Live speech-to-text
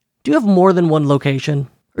Do you have more than one location?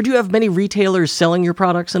 Or do you have many retailers selling your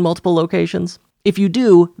products in multiple locations? If you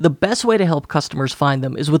do, the best way to help customers find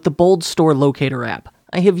them is with the Bold Store Locator app.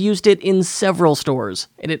 I have used it in several stores,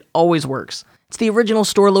 and it always works. It's the original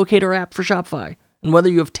store locator app for Shopify. And whether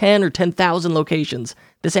you have 10 or 10,000 locations,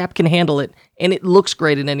 this app can handle it, and it looks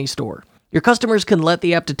great in any store. Your customers can let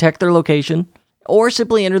the app detect their location, or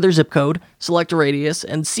simply enter their zip code, select a radius,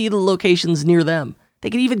 and see the locations near them.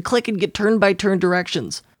 They can even click and get turn-by-turn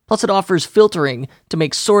directions. Plus, it offers filtering to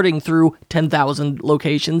make sorting through 10,000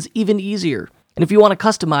 locations even easier. And if you want to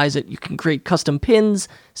customize it, you can create custom pins,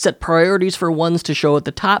 set priorities for ones to show at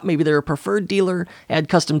the top, maybe they're a preferred dealer, add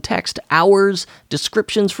custom text, hours,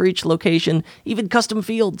 descriptions for each location, even custom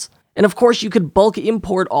fields. And of course, you could bulk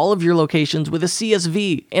import all of your locations with a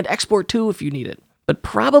CSV and export too if you need it. But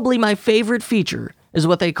probably my favorite feature is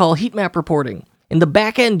what they call heat map reporting. In the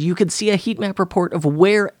back end, you can see a heat map report of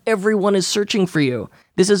where everyone is searching for you.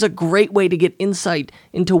 This is a great way to get insight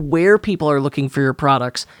into where people are looking for your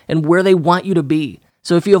products and where they want you to be.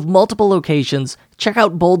 So if you have multiple locations, check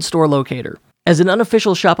out Bold Store Locator. As an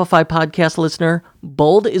unofficial Shopify podcast listener,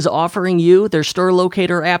 Bold is offering you their Store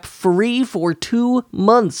Locator app free for 2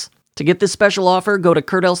 months. To get this special offer, go to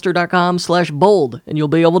kurtelster.com/bold, and you'll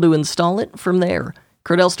be able to install it from there.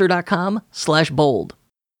 kurtelster.com/bold.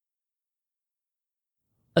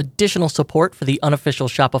 Additional support for the unofficial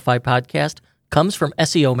Shopify podcast comes from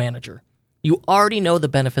SEO Manager. You already know the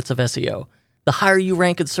benefits of SEO. The higher you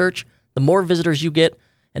rank in search, the more visitors you get,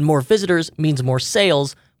 and more visitors means more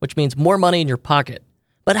sales, which means more money in your pocket.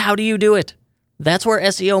 But how do you do it? That's where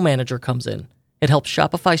SEO Manager comes in. It helps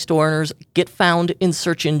Shopify store owners get found in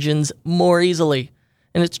search engines more easily,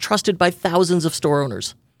 and it's trusted by thousands of store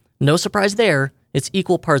owners. No surprise there, it's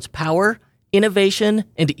equal parts power, innovation,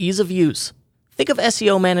 and ease of use. Think of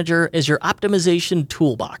SEO Manager as your optimization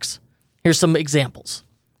toolbox. Here's some examples.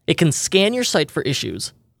 It can scan your site for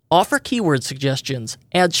issues, offer keyword suggestions,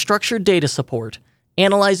 add structured data support,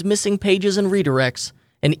 analyze missing pages and redirects,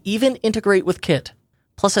 and even integrate with Kit,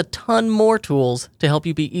 plus a ton more tools to help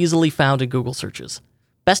you be easily found in Google searches.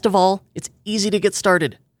 Best of all, it's easy to get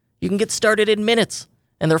started. You can get started in minutes,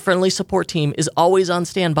 and their friendly support team is always on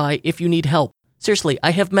standby if you need help. Seriously,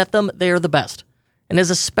 I have met them. They are the best. And as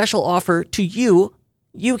a special offer to you,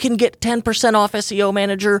 you can get 10% off SEO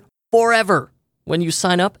Manager forever when you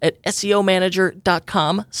sign up at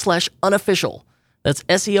SEOmanager.com/unofficial. That's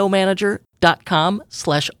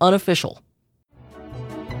SEOmanager.com/unofficial.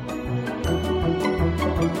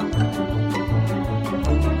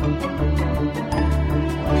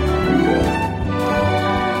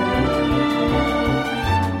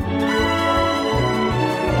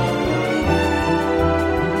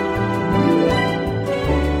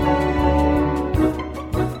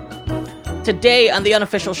 Today on the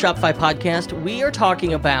unofficial Shopify podcast, we are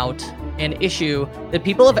talking about an issue that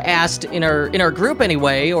people have asked in our group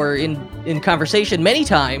anyway, or in conversation many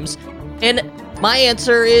times, and my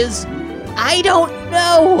answer is, I don't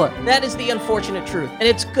know. That is the unfortunate truth, and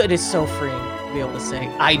it's good. It's so freeing to be able to say,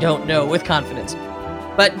 I don't know with confidence.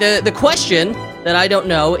 But the question that I don't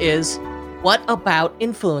know is, what about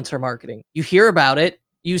influencer marketing? You hear about it,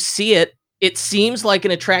 you see it, it seems like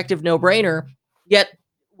an attractive no-brainer, yet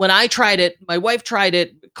when I tried it, my wife tried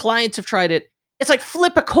it, clients have tried it, it's like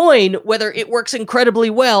flip a coin whether it works incredibly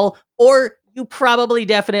well or you probably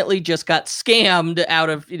definitely just got scammed out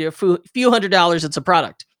of a few $100s. It's a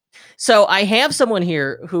product. So I have someone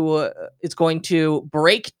here who is going to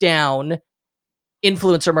break down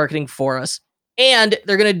influencer marketing for us, and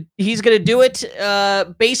he's gonna do it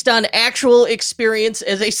based on actual experience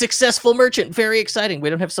as a successful merchant. Very exciting. We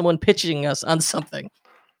don't have someone pitching us on something.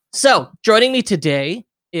 So joining me today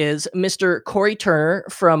is Mr. Corey Turner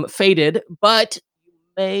from Faded, but you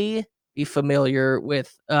may be familiar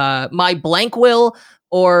with My Blank Will,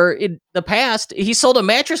 or in the past, he sold a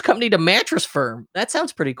mattress company to Mattress Firm. That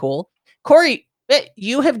sounds pretty cool. Corey,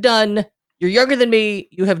 you're younger than me,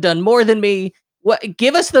 you have done more than me.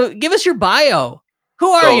 Give us your bio.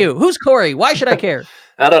 Who are you? Who's Corey? Why should I care?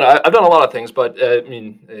 I don't know. I've done a lot of things, but I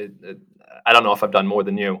don't know if I've done more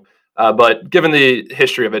than you. But given the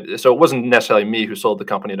history of it, so it wasn't necessarily me who sold the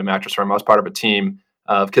company to Mattress Firm. I was part of a team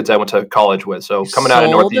of kids I went to college with. So coming out of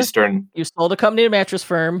Northeastern. You sold a company to Mattress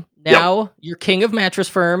Firm. Now You're king of Mattress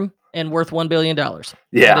Firm and worth $1 billion.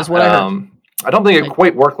 Yeah. That is what I heard. I don't think it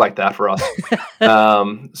quite worked like that for us.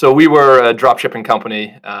 So we were a drop shipping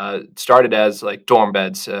company, started as like dorm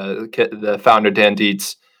beds. The founder, Dan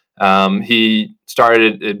Dietz, he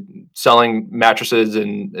started selling mattresses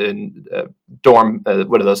and dorm,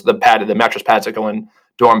 what are those? The mattress pads that go in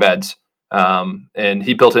dorm beds. And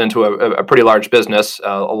he built it into a pretty large business,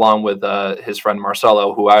 along with his friend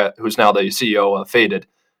Marcelo, who's now the CEO of Faded,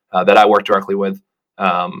 that I work directly with.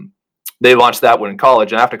 They launched that one in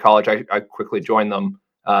college, and after college, I quickly joined them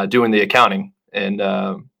doing the accounting and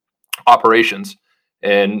operations.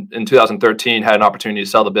 And in 2013, had an opportunity to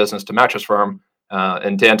sell the business to Mattress Firm,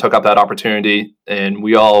 and Dan took up that opportunity, and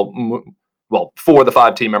we all, four of the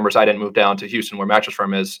 5 team members, I didn't move down to Houston where Mattress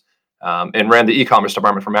Firm is, and ran the e-commerce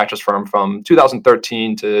department for Mattress Firm from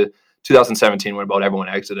 2013 to 2017 when about everyone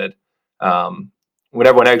exited. When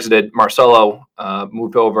everyone exited, Marcelo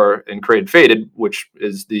moved over and created Faded, which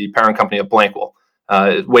is the parent company of Blankwell.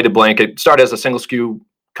 Weighted blanket started as a single SKU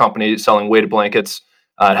company selling weighted blankets.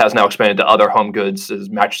 It has now expanded to other home goods, as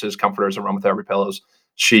mattresses, comforters, aromatherapy pillows,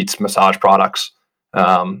 sheets, massage products.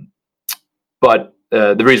 But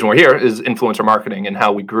the reason we're here is influencer marketing and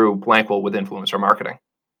how we grew Blankwell with influencer marketing.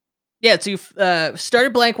 Yeah, so you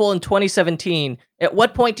started Blankwell in 2017. At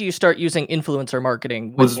what point do you start using influencer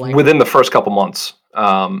marketing? Was within the first couple months.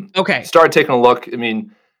 Okay. Started taking a look. I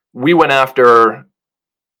mean, we went after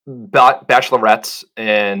bachelorettes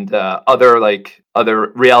and other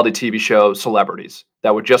reality TV show celebrities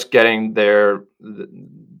that were just getting their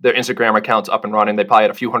Instagram accounts up and running. They probably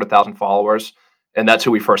had a few 100,000 followers, and that's who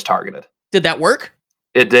we first targeted. Did that work?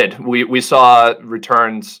 It did. We saw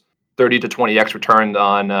returns, 30 to 20x returned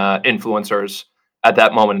on influencers at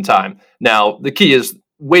that moment in time. Now, the key is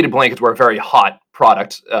weighted blankets were a very hot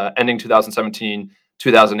product ending 2017,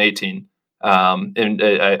 2018. And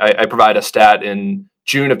I provide a stat in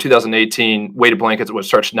June of 2018, weighted blankets was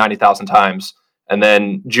searched 90,000 times. And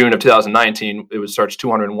then June of 2019, it was searched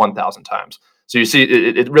 201,000 times. So you see,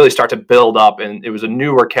 it really started to build up, and it was a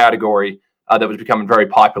newer category that was becoming very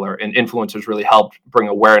popular. And influencers really helped bring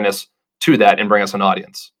awareness to that and bring us an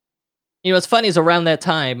audience. You know, what's funny is around that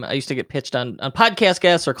time, I used to get pitched on podcast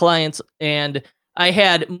guests or clients, and I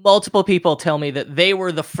had multiple people tell me that they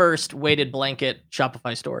were the first weighted blanket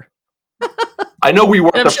Shopify store. I know we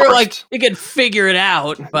weren't and I'm the sure, first. Like, you could figure it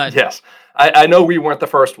out, but yes, I know we weren't the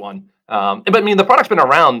first one. But I mean, the product's been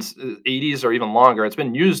around 80s or even longer. It's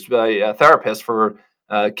been used by therapists for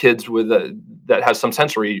kids with that has some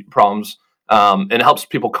sensory problems, and it helps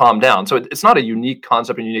people calm down. So it's not a unique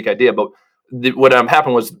concept and unique idea, but what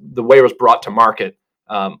happened was the way it was brought to market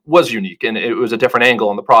was unique, and it was a different angle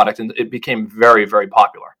on the product, and it became very, very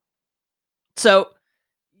popular. So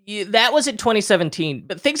that was in 2017,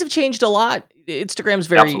 but things have changed a lot. Instagram's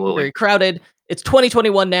very crowded. It's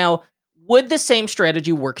 2021 now. Would the same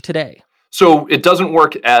strategy work today? So it doesn't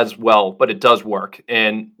work as well, but it does work.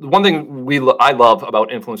 And the one thing I love about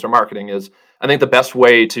influencer marketing is I think the best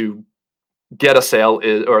way to get a sale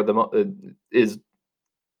is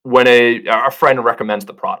when a friend recommends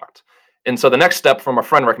the product. And so the next step from a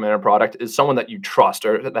friend recommended product is someone that you trust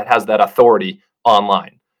or that has that authority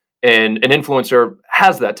online. And an influencer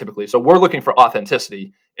has that typically. So we're looking for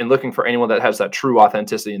authenticity and looking for anyone that has that true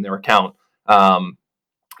authenticity in their account.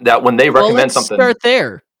 That when they recommend something. Start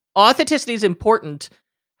there. Authenticity is important.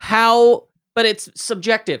 But it's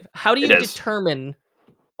subjective. How do you determine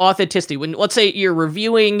authenticity? When, let's say, you're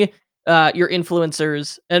reviewing your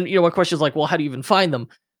influencers, and one question is like, well, how do you even find them?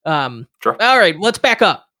 Sure. All right, let's back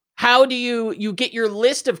up. How do you get your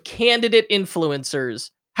list of candidate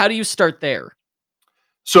influencers? How do you start there?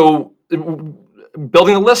 So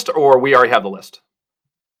building a list, or we already have the list?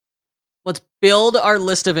 Let's build our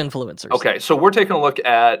list of influencers. Okay, so we're taking a look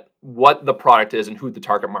at what the product is and who the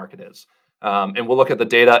target market is. And we'll look at the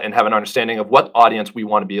data and have an understanding of what audience we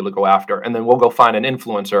want to be able to go after. And then we'll go find an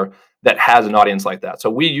influencer that has an audience like that.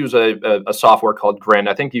 So we use a software called Grin.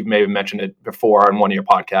 I think you've maybe mentioned it before on one of your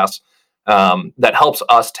podcasts, that helps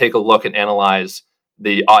us take a look and analyze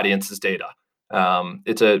the audience's data.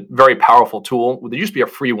 It's a very powerful tool. There used to be a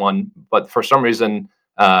free one, but for some reason,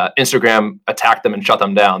 Instagram attacked them and shut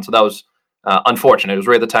them down. So that was unfortunate. It was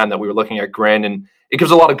right at the time that we were looking at Grin, and it gives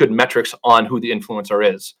a lot of good metrics on who the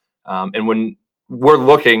influencer is. And when we're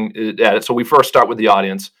looking at it, so we first start with the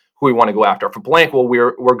audience, who we want to go after. For Blankwell,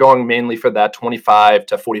 we're going mainly for that 25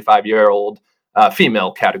 to 45-year-old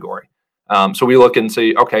female category. So we look and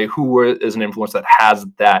see, okay, who is an influencer that has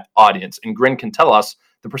that audience? And Grin can tell us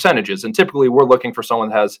the percentages. And typically, we're looking for someone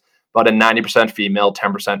that has about a 90% female,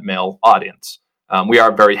 10% male audience. We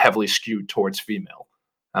are very heavily skewed towards female.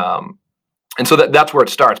 And so that's where it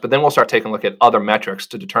starts. But then we'll start taking a look at other metrics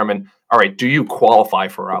to determine, all right, do you qualify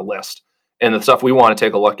for our list? And the stuff we want to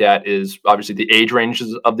take a look at is obviously the age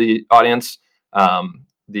ranges of the audience,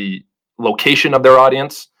 the location of their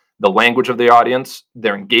audience, the language of the audience,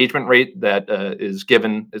 their engagement rate that is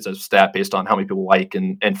given as a stat based on how many people like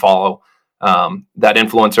and follow that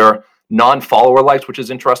influencer, non-follower likes, which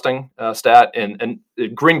is interesting stat, and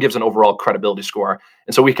Grin gives an overall credibility score.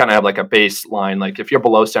 And so we kind of have like a baseline, like if you're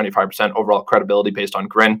below 75% overall credibility based on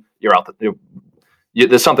Grin, you're out.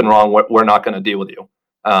 There's something wrong. We're not going to deal with you.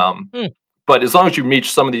 But as long as you meet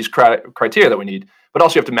some of these criteria that we need, but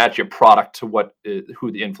also you have to match your product to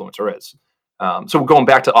who the influencer is. So going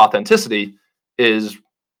back to authenticity is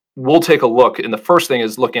we'll take a look, and the first thing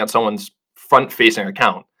is looking at someone's front-facing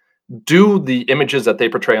account. Do the images that they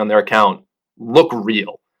portray on their account look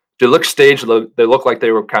real? Do they look staged? They look like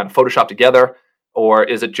they were kind of photoshopped together? Or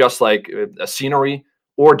is it just like a scenery?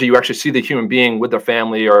 Or do you actually see the human being with their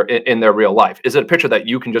family or in their real life? Is it a picture that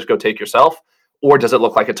you can just go take yourself? Or does it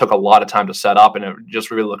look like it took a lot of time to set up and it just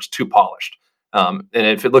really looks too polished? And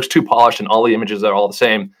if it looks too polished and all the images are all the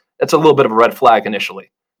same, it's a little bit of a red flag initially.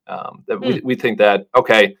 We think that,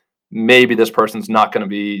 okay, maybe this person's not going to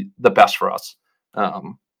be the best for us.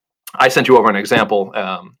 I sent you over an example.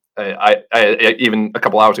 I even a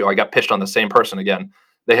couple hours ago, I got pitched on the same person again.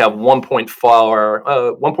 They have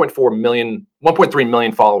 1.3 million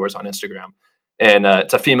followers on Instagram. And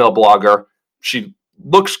it's a female blogger. She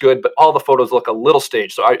looks good, but all the photos look a little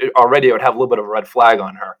staged. So I would have a little bit of a red flag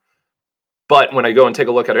on her. But when I go and take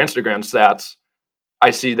a look at her Instagram stats,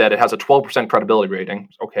 I see that it has a 12% credibility rating.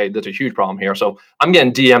 Okay, that's a huge problem here. So I'm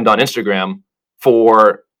getting DM'd on Instagram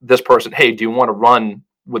for this person. Hey, do you want to run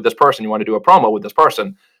with this person? You want to do a promo with this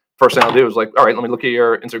person? First thing I'll do is like, all right, let me look at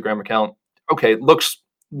your Instagram account. Okay, looks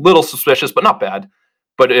a little suspicious, but not bad.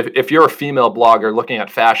 But if you're a female blogger looking at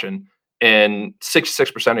fashion and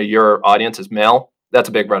 66% of your audience is male, that's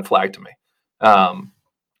a big red flag to me.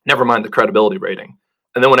 Never mind the credibility rating.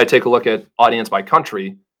 And then when I take a look at audience by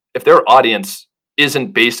country, if their audience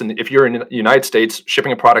isn't based if you're in the United States,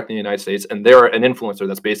 shipping a product in the United States, and they're an influencer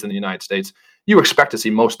that's based in the United States, you expect to see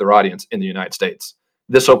most of their audience in the United States.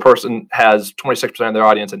 This person has 26% of their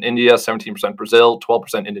audience in India, 17% Brazil,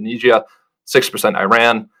 12% Indonesia, 6%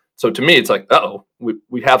 Iran. So to me, it's like,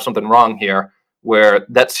 we have something wrong here, where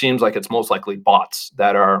that seems like it's most likely bots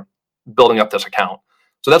that are building up this account.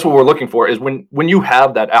 So that's what we're looking for, is when you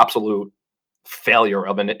have that absolute failure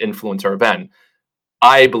of an influencer event,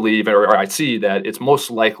 I believe, or I see that it's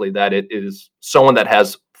most likely that it is someone that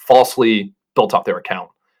has falsely built up their account.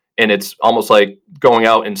 And it's almost like going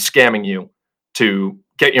out and scamming you to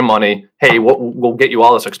get your money. Hey, we'll get you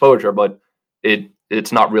all this exposure, but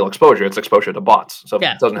it's not real exposure. It's exposure to bots. So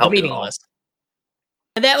it doesn't help you at all.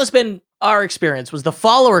 And that has been our experience, was the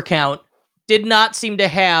follower count did not seem to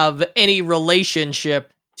have any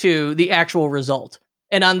relationship to the actual result.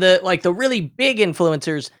 And on the really big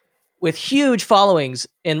influencers with huge followings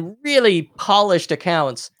and really polished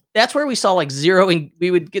accounts, that's where we saw like zero, and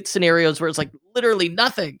we would get scenarios where it's like literally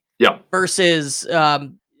nothing. Yeah. Versus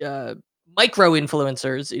micro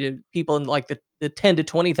influencers, people in like the 10 to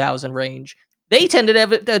 20,000 range, they tended to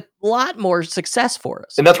have a lot more success for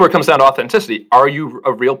us. And that's where it comes down to authenticity. Are you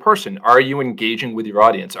a real person? Are you engaging with your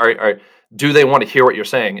audience? Do they want to hear what you're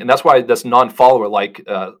saying? And that's why this non-follower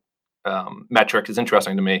metric is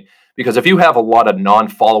interesting to me, because if you have a lot of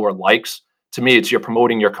non-follower likes, to me, it's you're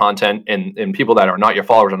promoting your content, and people that are not your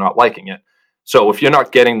followers are not liking it. So if you're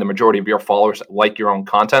not getting the majority of your followers that like your own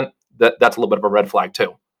content, that's a little bit of a red flag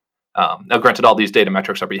too. Now, granted, all these data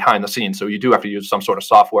metrics are behind the scenes, so you do have to use some sort of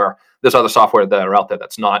software. There's other software that are out there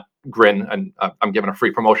that's not Grin, and I'm giving a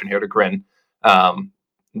free promotion here to Grin.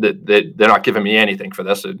 They're not giving me anything for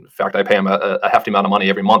this. In fact, I pay them a hefty amount of money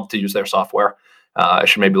every month to use their software. I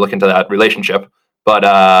should maybe look into that relationship,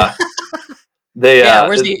 but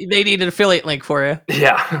they need an affiliate link for you.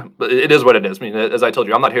 Yeah, but it is what it is. I mean, as I told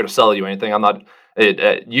you, I'm not here to sell you anything. I'm not.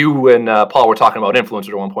 You and Paul were talking about influencers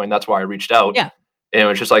at one point. That's why I reached out. Yeah. And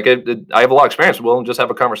it's just like, I have a lot of experience. We'll just have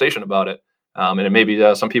a conversation about it. And it may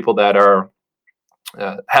be some people that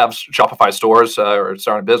have Shopify stores or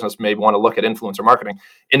starting a business may want to look at influencer marketing.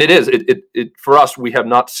 And it for us, we have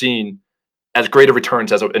not seen as great of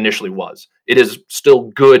returns as it initially was. It is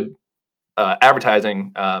still good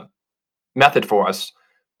advertising method for us,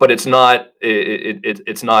 but it's not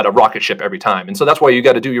it's not a rocket ship every time. And so that's why you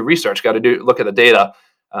got to do your research, look at the data.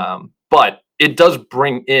 But it does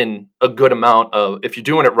bring in a good amount of, if you're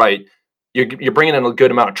doing it right, you're bringing in a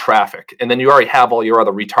good amount of traffic. And then you already have all your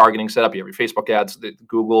other retargeting set up. You have your Facebook ads, the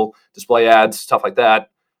Google display ads, stuff like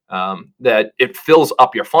that, that it fills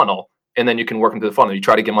up your funnel. And then you can work them through the funnel. You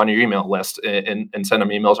try to get them on your email list and send them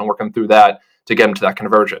emails and work them through that to get them to that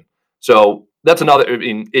conversion. So that's another,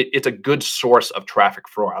 it's a good source of traffic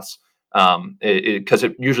for us, because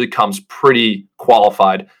it usually comes pretty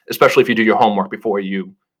qualified, especially if you do your homework before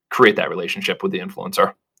you create that relationship with the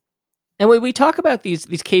influencer. And when we talk about these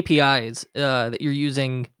KPIs that you're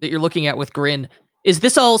using, that you're looking at with Grin, Is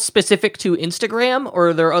this all specific to Instagram, or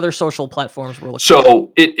are there other social platforms we're looking at?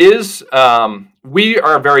 So it is. We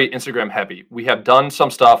are very Instagram heavy. We have done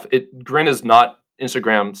some stuff. Grin is not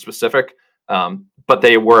Instagram specific, but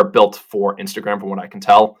they were built for Instagram, from what I can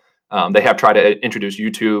tell. They have tried to introduce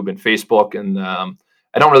YouTube and Facebook, and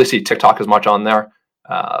I don't really see TikTok as much on there.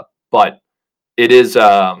 But it is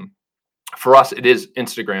for us. It is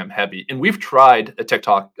Instagram heavy, and we've tried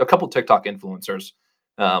a couple TikTok influencers.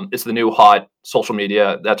 It's the new hot social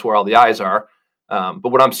media. That's where all the eyes are. But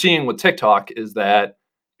what I'm seeing with TikTok is that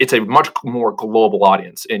it's a much more global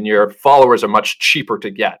audience, and your followers are much cheaper to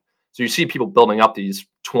get. So you see people building up these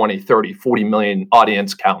 20, 30, 40 million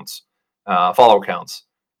audience counts, follower counts,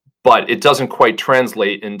 but it doesn't quite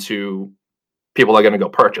translate into people that are going to go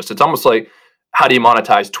purchase. It's almost like, how do you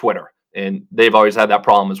monetize Twitter? And they've always had that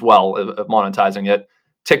problem as well of monetizing it.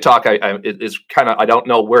 TikTok is kind of, I don't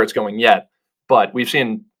know where it's going yet, but we've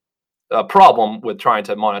seen a problem with trying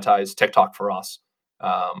to monetize TikTok for us.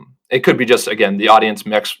 It could be just, again, the audience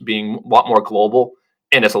mix being a lot more global,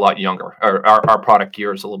 and it's a lot younger. Our product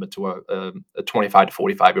gears a little bit to a 25 to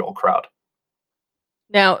 45-year-old crowd.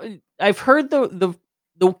 Now, I've heard the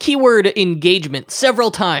keyword engagement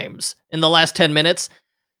several times in the last 10 minutes.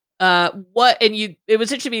 It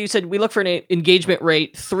was interesting. You said we look for an engagement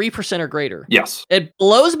rate 3% or greater. Yes. It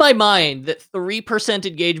blows my mind that 3%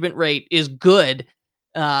 engagement rate is good,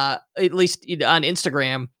 at least on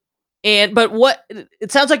Instagram. But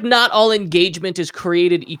it sounds like not all engagement is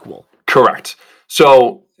created equal. Correct.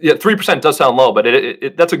 So yeah, 3% does sound low, but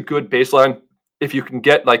that's a good baseline. If you can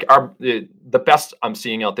get like the best I'm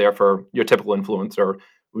seeing out there for your typical influencer,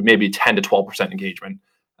 maybe 10 to 12% engagement.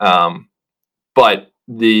 But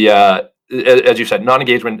as you said,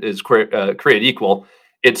 non-engagement is created equal.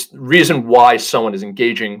 It's reason why someone is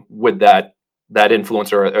engaging with that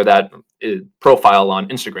influencer or that profile on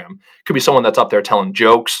Instagram. Could be someone that's up there telling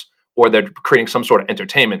jokes, or they're creating some sort of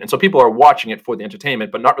entertainment. And so people are watching it for the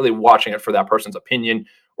entertainment, but not really watching it for that person's opinion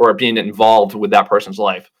or being involved with that person's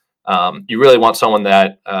life. You really want someone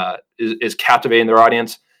that is captivating their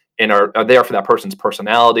audience and are there for that person's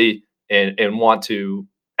personality and want to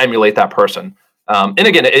emulate that person. And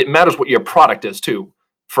again, it matters what your product is too.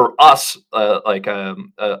 For us, like a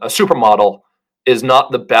supermodel is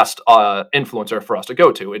not the best influencer for us to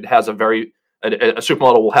go to. It has a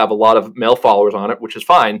supermodel will have a lot of male followers on it, which is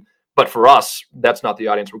fine. But for us, that's not the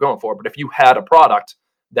audience we're going for. But if you had a product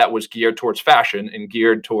that was geared towards fashion and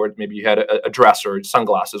geared toward, maybe you had a dress or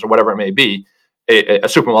sunglasses or whatever it may be, a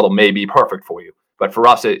supermodel may be perfect for you. But for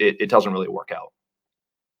us, it doesn't really work out.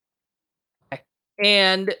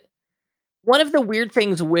 And one of the weird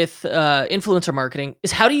things with influencer marketing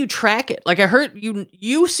is, how do you track it? Like, I heard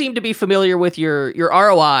you seem to be familiar with your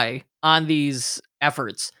ROI on these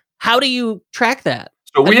efforts. How do you track that?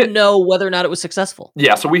 So we know whether or not it was successful.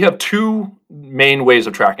 Yeah, so we have two main ways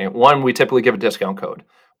of tracking it. One, we typically give a discount code,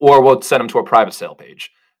 or we'll send them to a private sale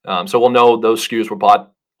page. So we'll know those SKUs were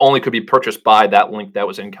bought, only could be purchased by that link that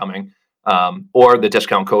was incoming, or the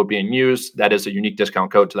discount code being used. That is a unique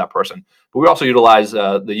discount code to that person. But we also utilize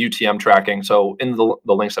the UTM tracking. So in the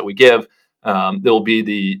links that we give, there'll be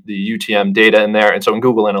the UTM data in there. And so in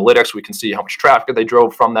Google Analytics, we can see how much traffic they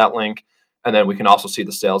drove from that link. And then we can also see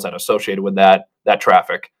the sales that are associated with that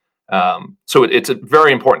traffic. So it's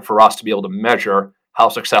very important for us to be able to measure how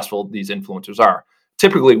successful these influencers are.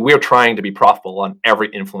 Typically, we're trying to be profitable on every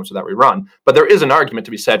influencer that we run, but there is an argument to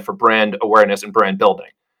be said for brand awareness and brand building.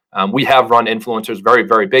 We have run influencers, very,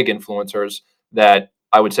 very big influencers, that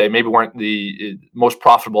I would say maybe weren't the most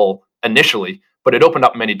profitable initially, but it opened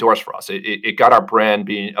up many doors for us. It got our brand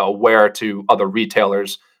being aware to other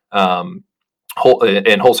retailers, and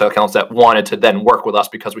wholesale accounts that wanted to then work with us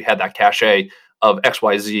because we had that cachet of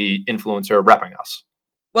XYZ influencer repping us.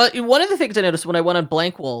 Well, one of the things I noticed when I went on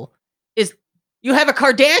Blankwool is you have a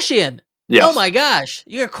Kardashian. Yes. Oh my gosh.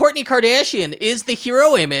 You got Kourtney Kardashian is the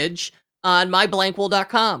hero image on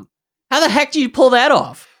myBlankwool.com. How the heck do you pull that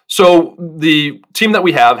off? So the team that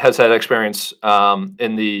we have has had experience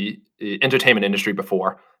in the entertainment industry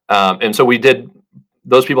before. And so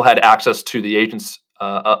those people had access to the agents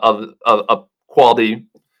of quality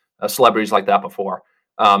celebrities like that before.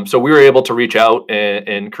 So we were able to reach out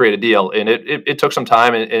and create a deal, and it took some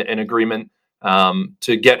time and agreement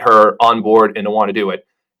to get her on board and to want to do it.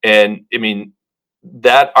 And I mean,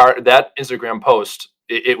 that Instagram post,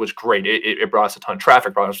 it was great. It brought us a ton of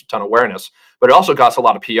traffic, brought us a ton of awareness, but it also got us a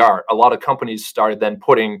lot of PR. A lot of companies started then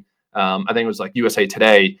putting, I think it was like USA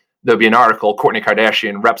Today, there'd be an article, Kourtney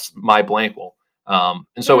Kardashian reps myBlankwool.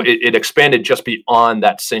 And so it expanded just beyond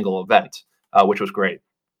that single event, which was great.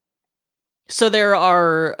 So there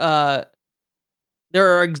are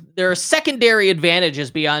there are secondary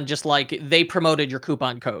advantages beyond just like they promoted your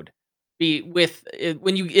coupon code.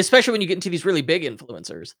 Especially when you get into these really big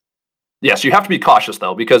influencers. Yes, you have to be cautious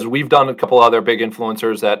though, because we've done a couple other big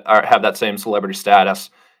influencers that have that same celebrity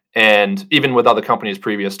status, and even with other companies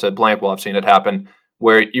previous to Blankwell, I've seen it happen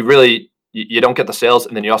where you don't get the sales,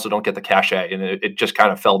 and then you also don't get the cachet, and it just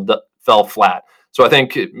kind of fell flat. So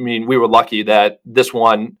we were lucky that this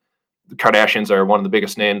one, the Kardashians are one of the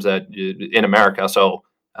biggest names in America, so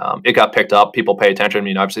it got picked up. People pay attention.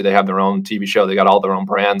 Obviously they have their own TV show, they got all their own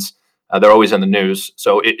brands. They're always in the news,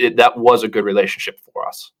 so that was a good relationship for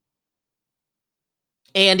us.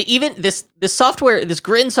 And even this software, this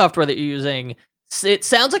Grin software that you're using, it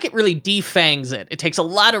sounds like it really defangs it. It takes a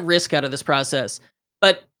lot of risk out of this process.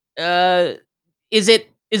 But is it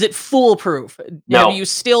foolproof? No. Have you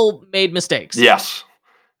still made mistakes? Yes.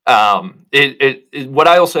 What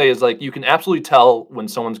I will say is, like, you can absolutely tell when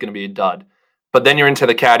someone's going to be a dud, but then you're into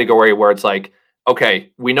the category where it's like,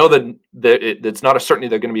 okay, we know that it's not a certainty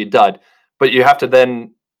they're going to be a dud, but you have to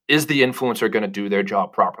then, is the influencer going to do their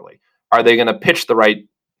job properly? Are they going to pitch the right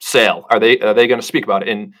sale? Are they going to speak about it?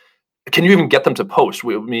 And can you even get them to post?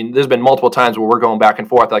 There's been multiple times where we're going back and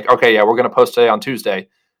forth, like, okay, yeah, we're going to post today on Tuesday.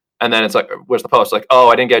 And then it's like, where's the post? Like, oh,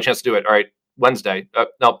 I didn't get a chance to do it. All right, Wednesday.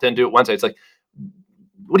 Nope, didn't do it Wednesday. It's like,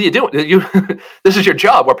 what are you doing? This is your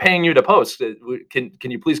job. We're paying you to post. Can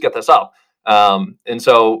you please get this up? And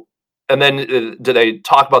then do they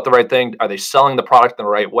talk about the right thing? Are they selling the product in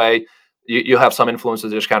the right way? You have some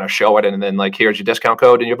influencers just kind of show it, and then, like, here's your discount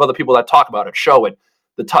code. And you have other people that talk about it, show it,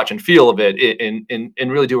 the touch and feel of it,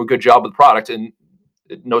 and really do a good job with the product. And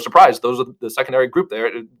no surprise, those are the secondary group there.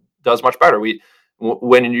 It does much better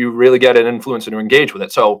when you really get an influencer to engage with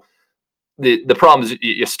it. So the problem is,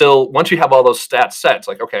 you still, once you have all those stats set, it's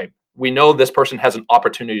like, okay, we know this person has an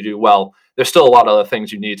opportunity to do well. There's still a lot of other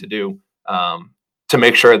things you need to do to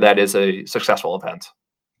make sure that is a successful event.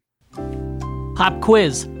 Pop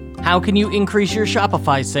quiz. How can you increase your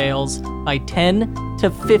Shopify sales by 10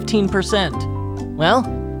 to 15%? Well,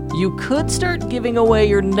 you could start giving away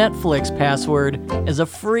your Netflix password as a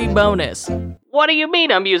free bonus. What do you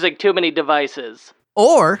mean I'm using too many devices?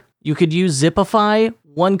 Or you could use Zipify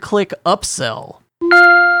one-click upsell.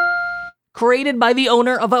 Created by the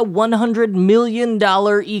owner of a $100 million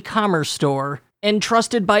e-commerce store and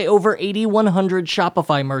trusted by over 8,100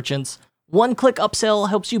 Shopify merchants, One-Click Upsell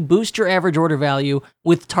helps you boost your average order value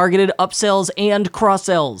with targeted upsells and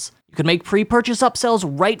cross-sells. You can make pre-purchase upsells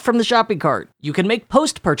right from the shopping cart. You can make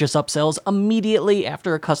post-purchase upsells immediately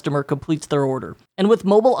after a customer completes their order. And with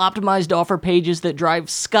mobile-optimized offer pages that drive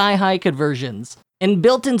sky-high conversions and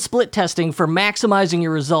built-in split testing for maximizing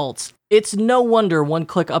your results, it's no wonder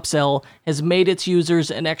One-Click Upsell has made its users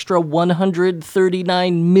an extra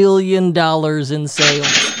 $139 million in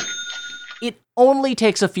sales. It only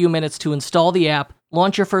takes a few minutes to install the app,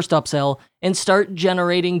 launch your first upsell, and start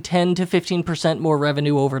generating 10 to 15% more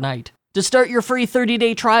revenue overnight. To start your free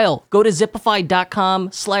 30-day trial, go to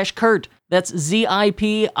Zipify.com/Kurt. That's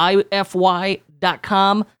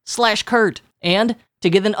Zipify.com/Kurt. And to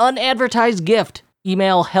get an unadvertised gift,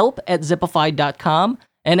 email help@Zipify.com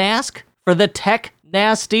and ask for the Tech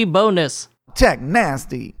Nasty bonus. Tech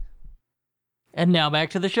Nasty. And now back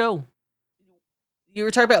to the show. You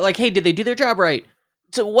were talking about, like, hey, did they do their job right?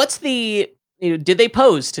 So what's did they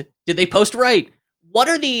post? Did they post right? What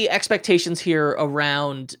are the expectations here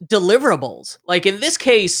around deliverables? Like, in this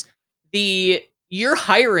case, you're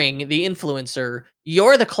hiring the influencer,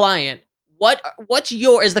 you're the client.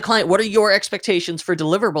 As the client, what are your expectations for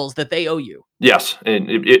deliverables that they owe you? Yes, and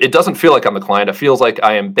it doesn't feel like I'm the client. It feels like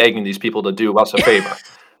I am begging these people to do us a favor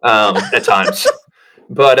at times.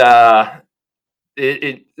 But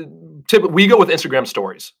we go with Instagram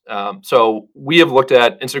stories. So we have looked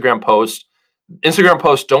at Instagram posts. Instagram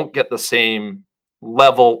posts don't get the same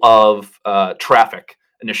level of traffic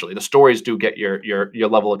initially. The stories do get your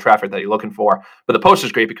level of traffic that you're looking for, but the post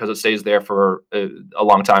is great because it stays there for a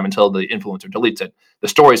long time until the influencer deletes it. The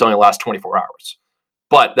stories only last 24 hours,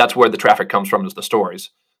 but that's where the traffic comes from, is the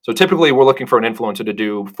stories. So typically we're looking for an influencer to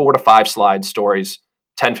do 4 to 5 slide stories,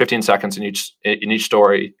 10, 15 seconds in each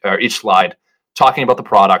story or each slide, talking about the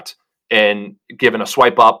product and giving a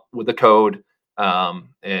swipe up with the code.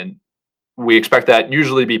 And we expect that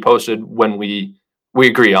usually be posted when we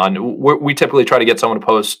agree on. We typically try to get someone to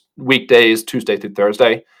post weekdays, Tuesday through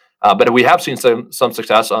Thursday. But we have seen some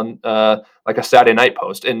success on like a Saturday night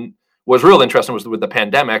post. And what's real interesting was with the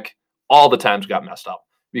pandemic, all the times got messed up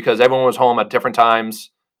because everyone was home at different times.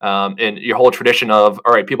 And your whole tradition of,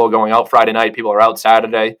 all right, people are going out Friday night, people are out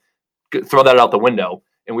Saturday, throw that out the window.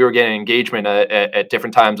 And we were getting engagement at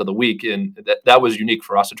different times of the week. And that was unique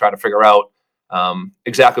for us to try to figure out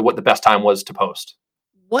exactly what the best time was to post.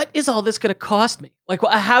 What is all this going to cost me? Like,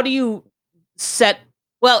 how do you set?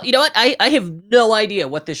 Well, you know what? I have no idea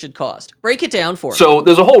what this should cost. Break it down for me. So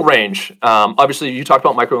there's a whole range. Obviously, you talked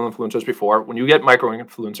about micro-influencers before. When you get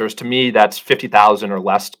micro-influencers, to me, that's 50,000 or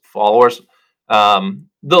less followers.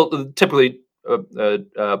 They'll typically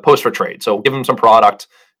post for trade. So give them some product,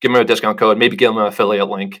 give them a discount code, maybe give them an affiliate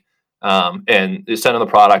link, and send them the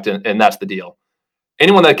product, and that's the deal.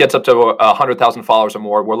 Anyone that gets up to 100,000 followers or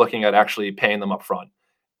more, we're looking at actually paying them up front.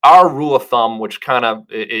 Our rule of thumb, which kind of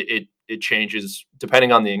it changes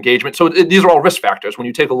depending on the engagement. So these are all risk factors. When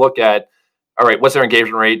you take a look at, all right, what's their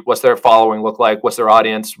engagement rate? What's their following look like? What's their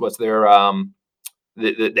audience? What's their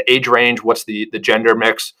the age range? What's the gender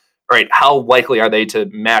mix? All right, how likely are they to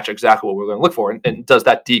match exactly what we're going to look for? And does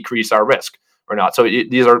that decrease our risk or not? So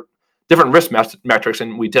these are different risk metrics,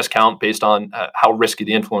 and we discount based on how risky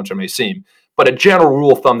the influencer may seem. But a general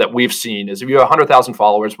rule of thumb that we've seen is if you have 100,000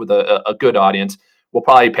 followers with a good audience, they'll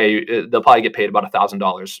probably get paid about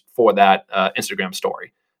 $1,000 for that Instagram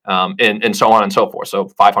story, and so on and so forth. So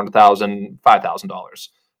 $500,000,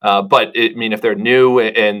 $5,000. But if they're new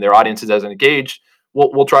and their audience isn't engaged,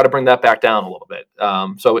 we'll try to bring that back down a little bit.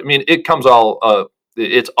 So it comes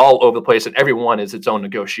it's all over the place, and every one is its own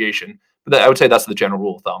negotiation. But I would say that's the general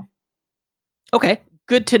rule of thumb. Okay,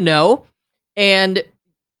 good to know. And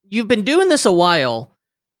you've been doing this a while.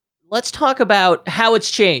 Let's talk about how it's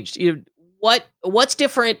changed. What's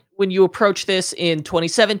different when you approach this in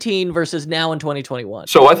 2017 versus now in 2021?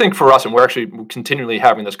 So I think for us, and we're actually continually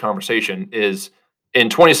having this conversation, is in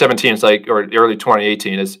 2017, it's like, or early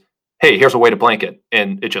 2018, is, hey, here's a way to blanket,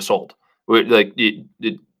 and it just sold. It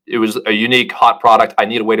was a unique, hot product. I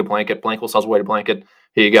need a way to blanket. Blankable sells a way to blanket.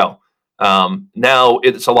 Here you go. Now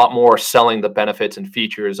it's a lot more selling the benefits and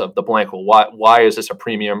features of the Blankable. Why is this a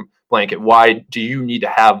premium blanket? Why do you need to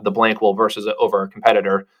have the Blankable versus over a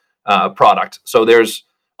competitor product? So there's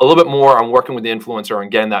a little bit more on working with the influencer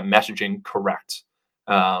and getting that messaging correct.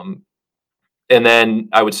 And then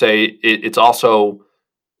I would say it's also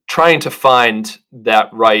trying to find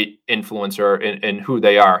that right influencer and who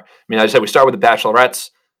they are. I said we start with the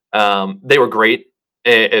Bachelorettes. They were great,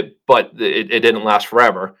 but it didn't last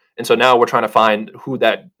forever. And so now we're trying to find who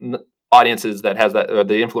that audience is that has that, or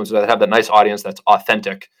the influencers that have that nice audience that's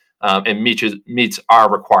authentic and meets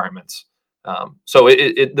our requirements. So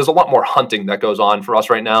there's a lot more hunting that goes on for us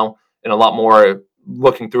right now, and a lot more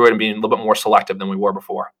looking through it and being a little bit more selective than we were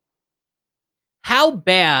before. How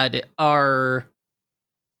bad are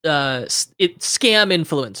scam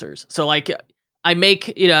influencers? So like I'm an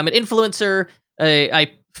influencer.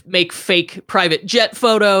 I make fake private jet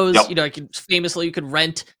photos. Yep. You could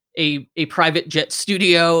rent a private jet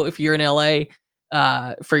studio if you're in LA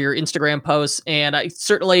for your Instagram posts. And I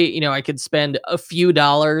certainly, I could spend a few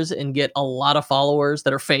dollars and get a lot of followers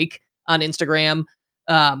that are fake on Instagram.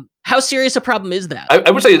 How serious a problem is that?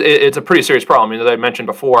 I would say it's a pretty serious problem. As I mentioned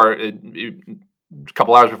before, a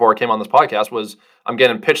couple hours before I came on this podcast, was I'm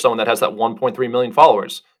getting pitched someone that has that 1.3 million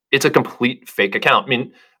followers. It's a complete fake account.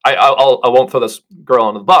 I won't throw this girl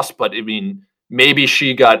under the bus, but maybe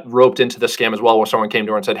she got roped into the scam as well, where someone came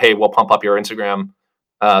to her and said, "Hey, we'll pump up your Instagram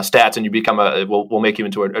stats, and you become we'll make you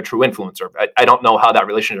into a true influencer." I don't know how that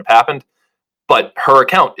relationship happened, but her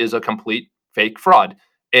account is a complete fake fraud.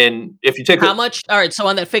 And if you take how much, all right, so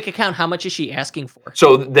on that fake account, how much is she asking for?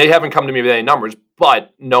 So they haven't come to me with any numbers,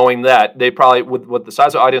 but knowing that they probably, with the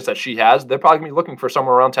size of audience that she has, they're probably gonna be looking for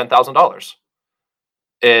somewhere around $10,000.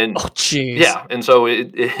 And oh, geez. Yeah, and so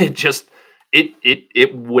it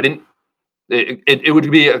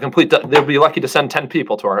would be a complete. They'd be lucky to send 10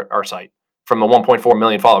 people to our site from the 1.4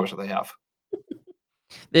 million followers that they have.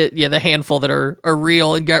 The handful that are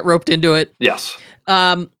real and got roped into it. Yes.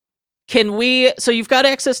 So you've got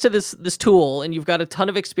access to this tool and you've got a ton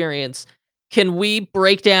of experience. Can we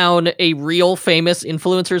break down a real famous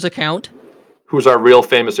influencer's account? Who's our real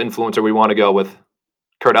famous influencer we want to go with?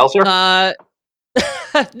 Kurt Elser?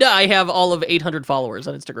 No, I have all of 800 followers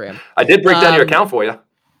on Instagram. I did break down your account for you.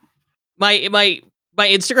 My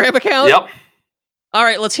Instagram account? Yep. All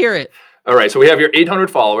right, let's hear it. All right, so we have your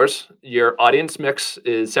 800 followers. Your audience mix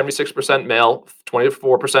is 76% male,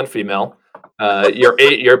 24% female.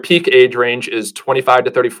 Your peak age range is 25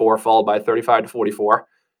 to 34, followed by 35 to 44.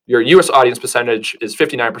 Your U.S. audience percentage is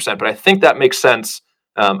 59%, but I think that makes sense.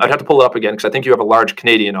 I'd have to pull it up again because I think you have a large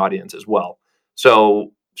Canadian audience as well.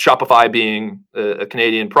 So Shopify being a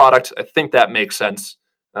Canadian product, I think that makes sense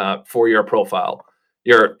for your profile.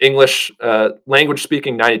 Your English language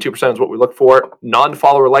speaking, 92% is what we look for.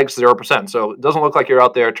 Non-follower likes, 0%. So it doesn't look like you're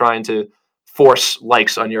out there trying to force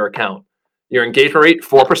likes on your account. Your engagement rate,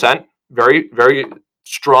 4%. Very, very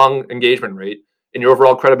strong engagement rate, and your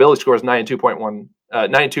overall credibility score is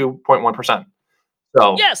 92.1%.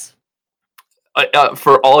 So Yes,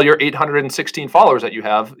 for all your 816 followers that you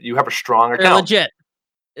have a strong they're account. legit.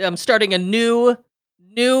 I'm starting a new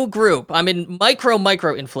group. I'm in micro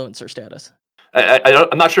influencer status.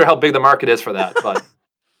 I'm not sure how big the market is for that, but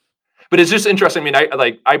it's just interesting. I mean,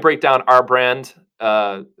 I break down our brand,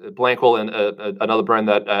 Blankwell, and another brand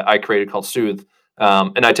that I created called Soothe,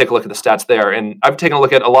 and I take a look at the stats there. And I've taken a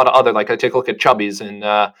look at a lot of other, I take a look at Chubbies and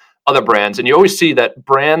other brands, and you always see that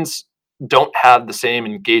brands don't have the same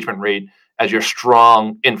engagement rate as your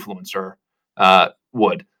strong influencer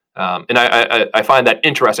would. And I find that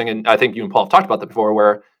interesting, and I think you and Paul have talked about that before,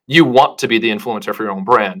 where you want to be the influencer for your own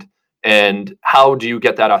brand. And how do you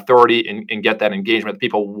get that authority and get that engagement that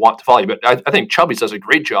people want to follow you? But I think Chubbies does a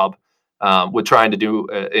great job with trying to do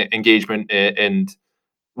engagement and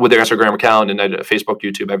with their Instagram account and Facebook,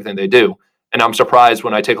 YouTube, everything they do. And I'm surprised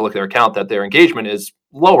when I take a look at their account that their engagement is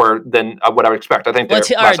lower than what I would expect. I think All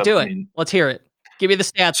right, do it. Let's hear it. Give me the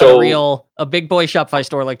stats on a big boy Shopify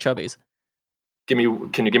store like Chubbies. Can you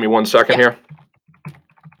give me 1 second here?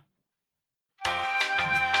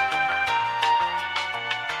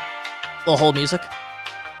 Little hold music.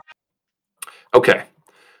 Okay.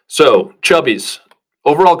 So Chubbies,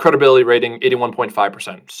 overall credibility rating,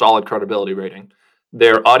 81.5%. Solid credibility rating.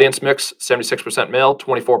 Their audience mix, 76% male,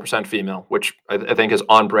 24% female, which I think is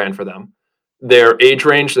on brand for them. Their age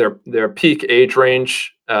range, their peak age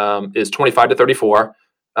range is 25 to 34,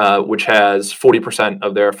 which has 40%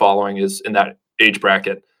 of their following is in that age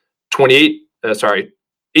bracket.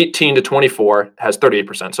 18 to 24 has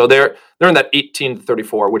 38%. So they're in that 18 to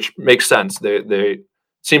 34, which makes sense. They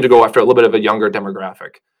seem to go after a little bit of a younger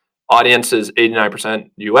demographic. Audience is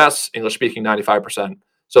 89% US, English speaking 95%.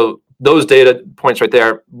 So those data points right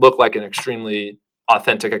there look like an extremely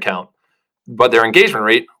authentic account. But their engagement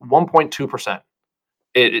rate, 1.2%.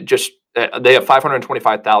 It just, they have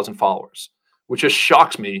 525,000 followers, which just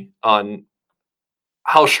shocks me on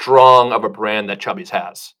how strong of a brand that Chubbies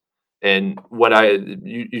has. And what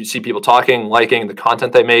you see people talking, liking the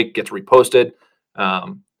content they make, gets reposted.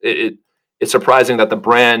 It's surprising that the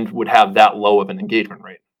brand would have that low of an engagement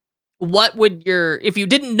rate. If you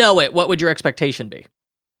didn't know it, what would your expectation be?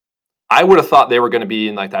 I would have thought they were going to be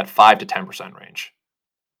in that 5 to 10% range.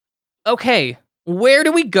 Okay, where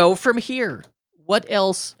do we go from here? What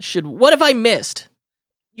have I missed?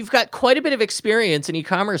 You've got quite a bit of experience in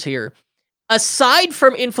e-commerce here. Aside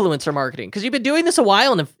from influencer marketing, because you've been doing this a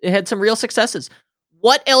while and have had some real successes,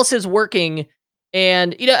 what else is working?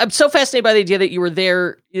 And, I'm so fascinated by the idea that you were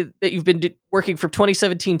there, that you've been working from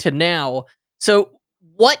 2017 to now. So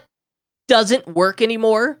what doesn't work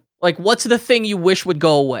anymore? What's the thing you wish would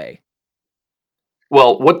go away?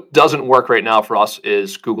 Well, what doesn't work right now for us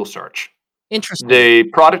is Google search. Interesting.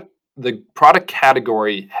 The product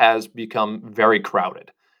category has become very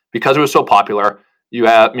crowded because it was so popular.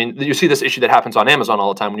 You see this issue that happens on Amazon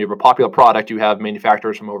all the time. When you have a popular product, you have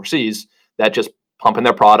manufacturers from overseas that just pump in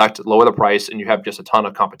their product, lower the price, and you have just a ton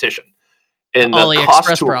of competition. And the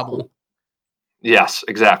AliExpress problem. Yes,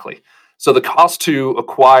 exactly. So the cost to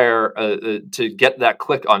acquire, to get that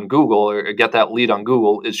click on Google or get that lead on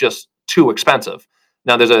Google is just too expensive.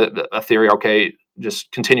 Now there's a theory, okay,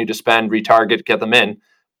 just continue to spend, retarget, get them in.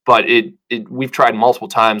 But we've tried multiple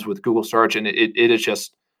times with Google search, and it is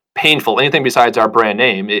just painful. Anything besides our brand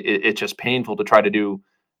name, it's just painful to try to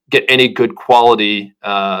get any good quality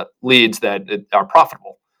leads that are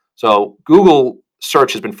profitable. So Google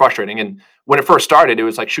search has been frustrating. And when it first started, it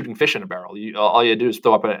was like shooting fish in a barrel. All you had to do is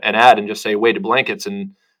throw up an ad and just say weighted blankets,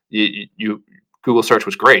 and Google search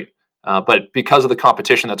was great. But because of the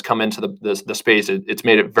competition that's come into the space, it's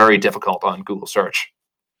made it very difficult on Google search.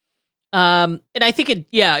 And I think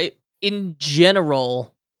in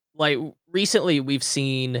general, recently we've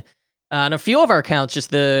seen on a few of our accounts, just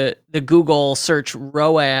the Google search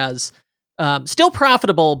ROAS, still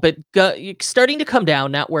profitable, but starting to come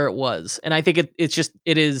down, not where it was. And I think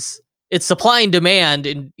it's supply and demand,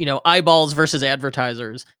 and eyeballs versus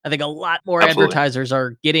advertisers. I think a lot more Absolutely. Advertisers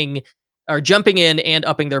are jumping in and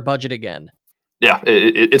upping their budget again. Yeah,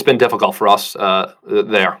 it's been difficult for us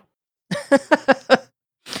there.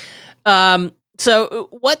 So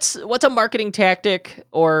what's a marketing tactic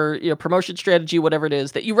or promotion strategy, whatever it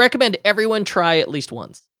is, that you recommend everyone try at least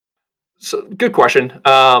once? So good question.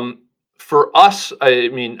 For us, I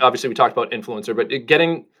mean, obviously we talked about influencer, but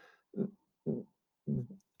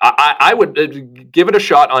I would give it a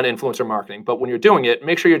shot on influencer marketing. But when you're doing it,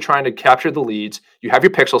 make sure you're trying to capture the leads. You have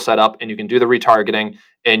your pixel set up, and you can do the retargeting,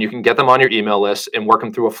 and you can get them on your email list and work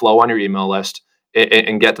them through a flow on your email list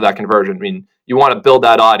and get to that conversion. I mean, you want to build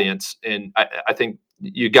that audience, and I think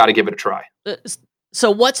you got to give it a try.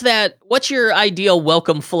 So what's your ideal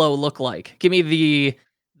welcome flow look like? Give me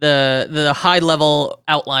the high level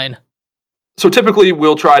outline. So typically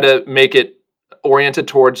we'll try to make it oriented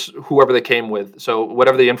towards whoever they came with. So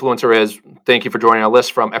whatever the influencer is, thank you for joining our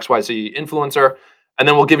list from XYZ influencer. And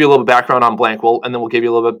then we'll give you a little background on Blankwell, and then we'll give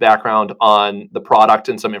you a little bit of background on the product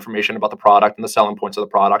and some information about the product and the selling points of the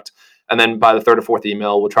product. And then by the third or fourth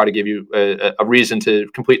email, we'll try to give you a reason to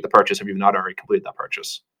complete the purchase if you've not already completed that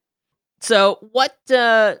purchase. So what,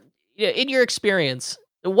 in your experience,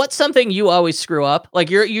 what's something you always screw up? Like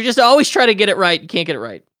you just always try to get it right. You can't get it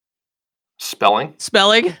right. Spelling.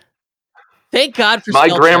 Thank God for my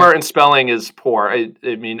grammar and spelling is poor. I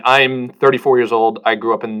mean, I'm 34 years old. I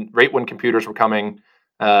grew up right when computers were coming,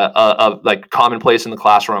 like commonplace in the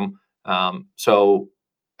classroom. So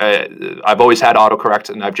I've always had autocorrect,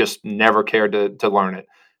 and I've just never cared to learn it.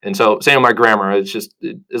 And so, same with my grammar. It's just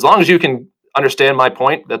as long as you can understand my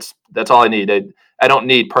point, that's all I need. I don't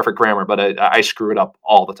need perfect grammar, but I screw it up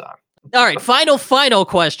all the time. All right, final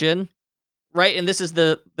question. Right, and this is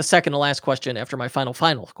the second to last question after my final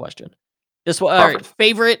question. This one, all right,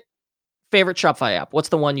 favorite Shopify app. What's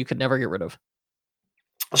the one you could never get rid of?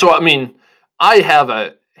 So, I mean, I have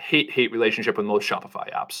a hate relationship with most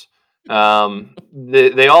Shopify apps.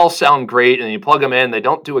 They all sound great, and you plug them in. They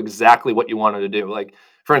don't do exactly what you want them to do. Like,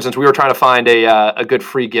 for instance, we were trying to find a good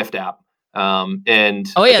free gift app,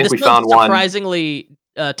 and I think we found one surprisingly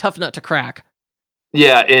tough nut to crack.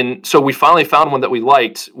 Yeah, and so we finally found one that we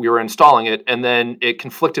liked. We were installing it, and then it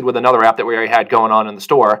conflicted with another app that we already had going on in the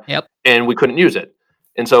store. Yep. And we couldn't use it.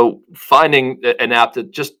 And so finding an app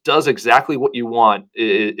that just does exactly what you want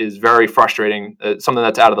is very frustrating, something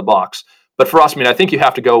that's out of the box. But for us, I mean, I think you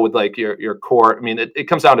have to go with like your core. I mean, it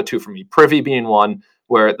comes down to two for me. Privy being one,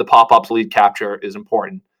 where the pop-ups lead capture is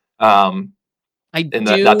important.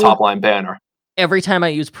 That top line banner. Every time I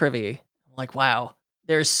use Privy, I'm like, wow,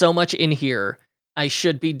 there's so much in here. I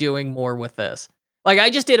should be doing more with this. Like I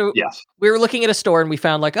just did yes. We were looking at a store and we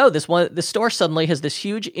found like, oh, this store suddenly has this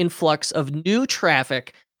huge influx of new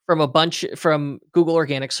traffic from Google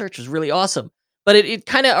organic search. It was really awesome. But it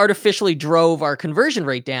kind of artificially drove our conversion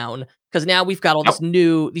rate down because now we've got all these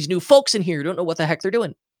new folks in here who don't know what the heck they're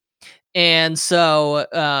doing. And so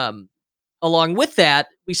along with that,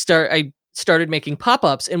 I started making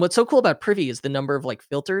pop-ups. And what's so cool about Privy is the number of like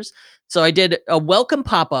filters. So I did a welcome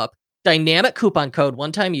pop-up, dynamic coupon code,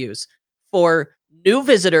 one-time use for new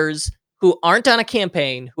visitors who aren't on a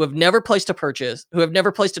campaign, who have never placed a purchase, who have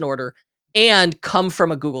never placed an order, and come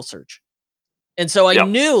from a Google search. And so I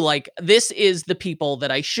knew like this is the people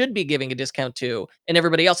that I should be giving a discount to, and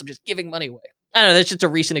everybody else I'm just giving money away. I don't know, that's just a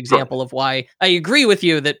recent example of why I agree with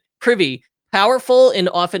you that Privy, powerful and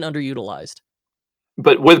often underutilized.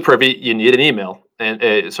 But with Privy, you need an email.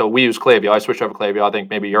 And so we use Klaviyo. I switched over to Klaviyo. I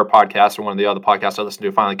think maybe your podcast or one of the other podcasts I listened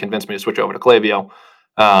to finally convinced me to switch over to Klaviyo.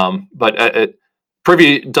 But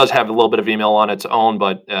Privy does have a little bit of email on its own,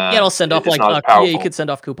 but it'll send off you could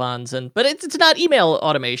send off coupons, but it's not email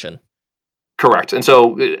automation. Correct. And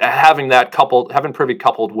so having Privy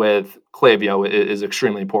coupled with Klaviyo is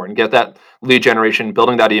extremely important. Get that lead generation,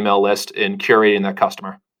 building that email list, and curating that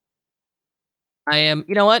customer. You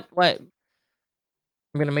know what?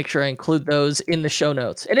 I'm going to make sure I include those in the show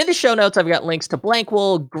notes. And in the show notes, I've got links to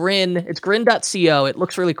Blankwell, Grin. It's grin.co. It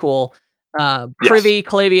looks really cool. Privy,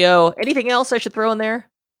 Klaviyo. Anything else I should throw in there?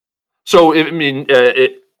 So, I mean,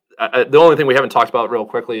 the only thing we haven't talked about real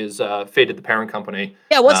quickly is Faded, the parent company.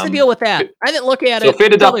 Yeah, what's the deal with that? I didn't look at it. So,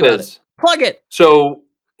 Faded.biz. Plug it. So,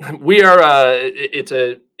 we are, it's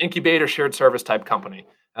an incubator shared service type company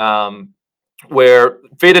where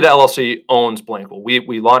Faded LLC owns Blankwell.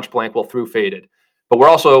 We launched Blankwell through Faded. But we're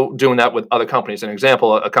also doing that with other companies. An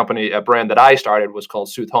example, a brand that I started was called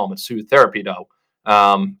Soothe Home. It's Soothe Therapy Dough.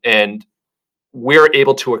 And we're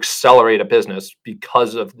able to accelerate a business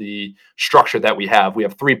because of the structure that we have. We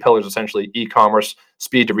have three pillars, essentially: e-commerce,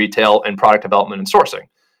 speed to retail, and product development and sourcing.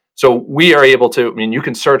 So we are able to, I mean, you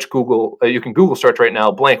can search Google, you can Google search right now,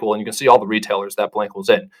 Blankwell, and you can see all the retailers that Blankwell's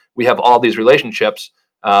in. We have all these relationships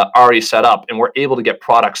already set up, and we're able to get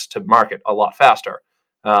products to market a lot faster.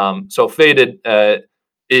 So Faded,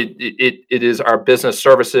 it is our business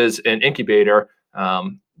services and incubator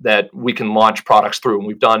that we can launch products through, and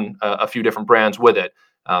we've done a few different brands with it.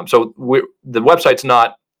 So the website's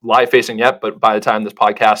not live facing yet, but by the time this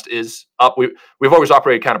podcast is up, we've always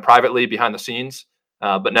operated kind of privately behind the scenes,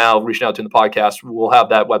 but now reaching out to the podcast, we'll have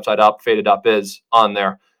that website up, Faded.biz on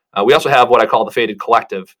there. We also have what I call the Faded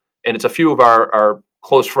Collective, and it's a few of our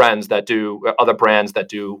close friends that do other brands that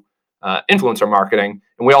do influencer marketing,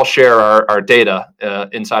 and we all share our data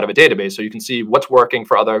inside of a database, so you can see what's working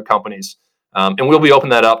for other companies. And we'll be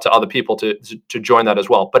opening that up to other people to join that as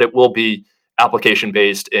well. But it will be application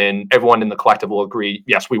based, and everyone in the collective will agree,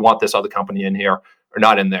 yes, we want this other company in here or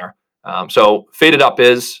not in there. So Faded Up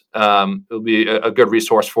is it'll be a good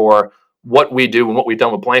resource for what we do and what we've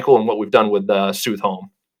done with Blankle and what we've done with Sooth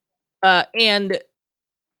Home. And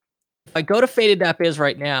if I go to Faded Up is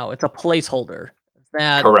right now, it's a placeholder. Is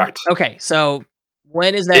that correct? Okay, so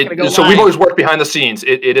when is that going to go live? So we've always worked behind the scenes.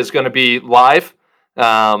 It is going to be live.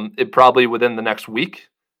 It probably within the next week.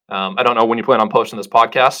 I don't know when you plan on posting this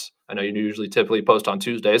podcast. I know you usually typically post on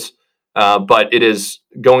Tuesdays, but it is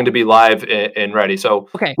going to be live and ready. So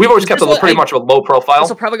we've always kept pretty much a low profile. This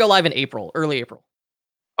will probably go live in early April.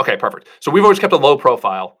 Okay, perfect. So we've always kept a low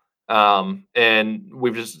profile, and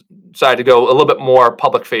we've just decided to go a little bit more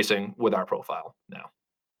public facing with our profile now.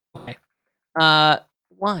 Okay.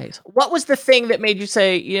 Wise. What was the thing that made you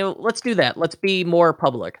say, let's do that. Let's be more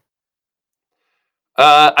public.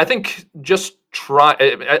 I think just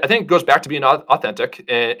I think it goes back to being authentic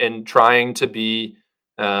and trying to be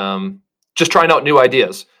just trying out new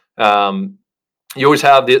ideas. You always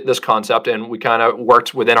have this concept, and we kind of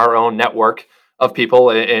worked within our own network of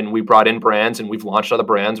people, and we brought in brands, and we've launched other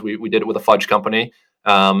brands. We did it with a fudge company,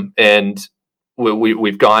 and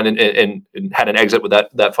we've gone and had an exit with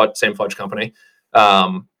that same fudge company.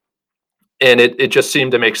 And it just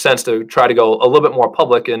seemed to make sense to try to go a little bit more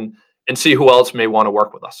public and see who else may want to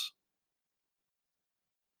work with us.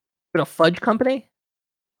 A fudge company?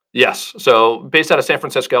 Yes. So based out of San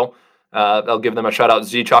Francisco, I'll give them a shout out,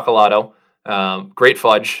 Z Chocolato. Great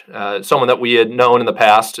fudge. Someone that we had known in the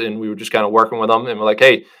past, and we were just kind of working with them, and we're like,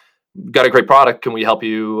 hey, got a great product. Can we help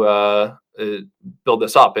you build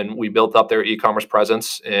this up? And we built up their e-commerce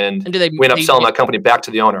presence, and we ended up selling that company back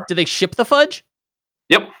to the owner. Do they ship the fudge?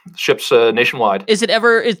 Yep. Ships nationwide. Is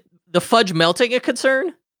the fudge melting a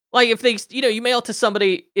concern? Like if they, you mail it to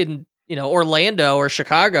somebody in, Orlando or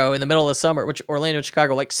Chicago in the middle of the summer, which Orlando and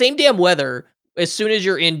Chicago, like same damn weather as soon as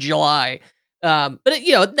you're in July. But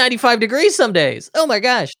it's 95 degrees some days. Oh my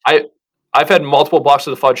gosh. I've had multiple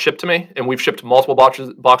boxes of fudge shipped to me, and we've shipped multiple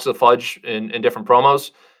boxes of fudge in different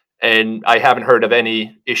promos, and I haven't heard of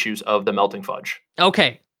any issues of the melting fudge.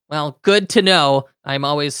 Okay. Well, good to know. I'm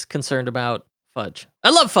always concerned about fudge. I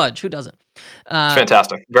love fudge. Who doesn't? It's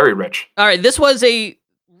fantastic. Very rich. All right. This was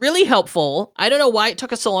really helpful. I don't know why it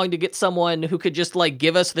took us so long to get someone who could just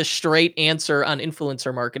give us the straight answer on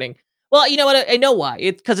influencer marketing. Well, you know what? I know why.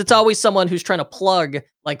 It's because it's always someone who's trying to plug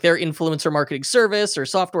their influencer marketing service or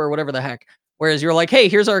software or whatever the heck. Whereas you're like, hey,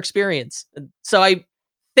 here's our experience. So I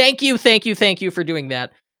thank you for doing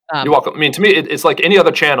that. You're welcome. I mean, to me, it's like any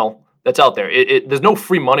other channel that's out there. There's no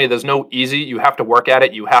free money. There's no easy. You have to work at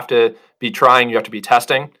it. You have to be trying. You have to be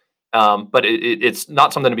testing. But it's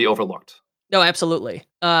not something to be overlooked. No, absolutely.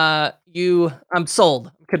 I'm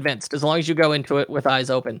sold. I'm convinced. As long as you go into it with eyes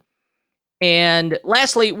open. And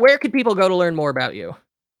lastly, where could people go to learn more about you?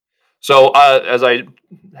 So as I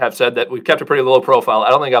have said, that we've kept a pretty low profile. I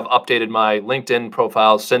don't think I've updated my LinkedIn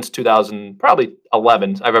profile since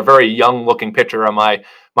 2011. I have a very young looking picture on my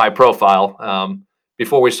profile.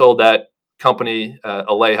 Before we sold that company,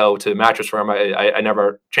 Alejo, to Mattress Firm, I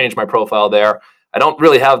never changed my profile there. I don't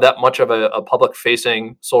really have that much of a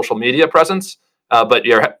public-facing social media presence, but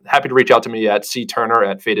you're happy to reach out to me at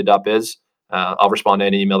cturner@fadedup.is. I'll respond to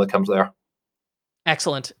any email that comes there.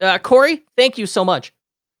 Excellent. Corey, thank you so much.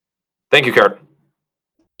 Thank you, Kurt.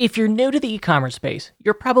 If you're new to the e-commerce space,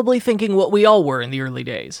 you're probably thinking what we all were in the early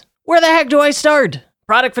days. Where the heck do I start?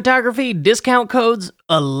 Product photography, discount codes,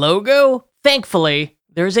 a logo? Thankfully,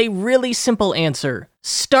 there's a really simple answer.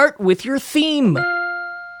 Start with your theme.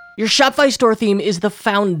 Your Shopify store theme is the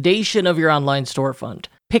foundation of your online storefront.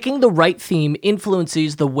 Picking the right theme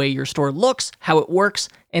influences the way your store looks, how it works,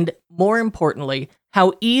 and more importantly,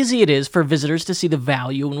 how easy it is for visitors to see the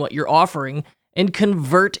value in what you're offering and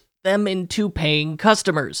convert them into paying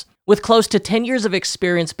customers. With close to 10 years of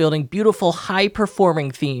experience building beautiful,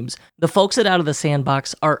 high-performing themes, the folks at Out of the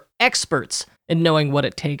Sandbox are experts in knowing what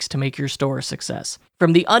it takes to make your store a success.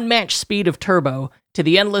 From the unmatched speed of Turbo to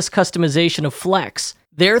the endless customization of Flex,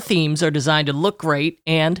 their themes are designed to look great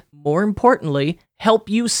and, more importantly, help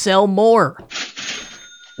you sell more.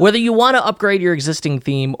 Whether you want to upgrade your existing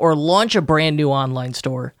theme or launch a brand new online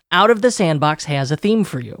store, Out of the Sandbox has a theme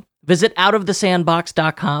for you. Visit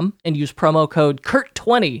outofthesandbox.com and use promo code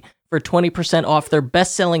KURT20 for 20% off their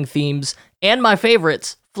best-selling themes and my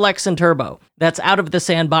favorites, Flex and Turbo. That's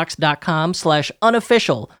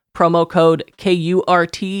outofthesandbox.com/unofficial, promo code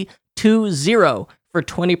KURT20 for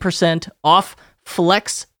 20% off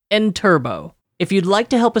Flex and Turbo. If you'd like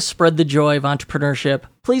to help us spread the joy of entrepreneurship,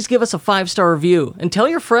 please give us a 5-star review and tell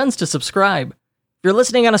your friends to subscribe. If you're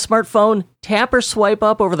listening on a smartphone, tap or swipe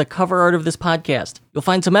up over the cover art of this podcast. You'll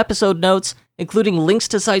find some episode notes, including links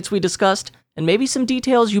to sites we discussed, and maybe some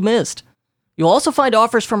details you missed. You'll also find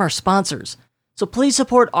offers from our sponsors, so please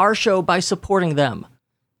support our show by supporting them.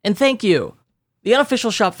 And thank you. The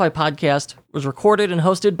Unofficial Shopify Podcast was recorded and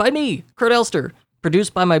hosted by me, Kurt Elster,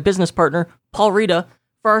 produced by my business partner, Paul Rita,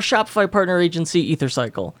 for our Shopify partner agency,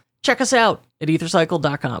 EtherCycle. Check us out at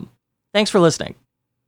ethercycle.com. Thanks for listening.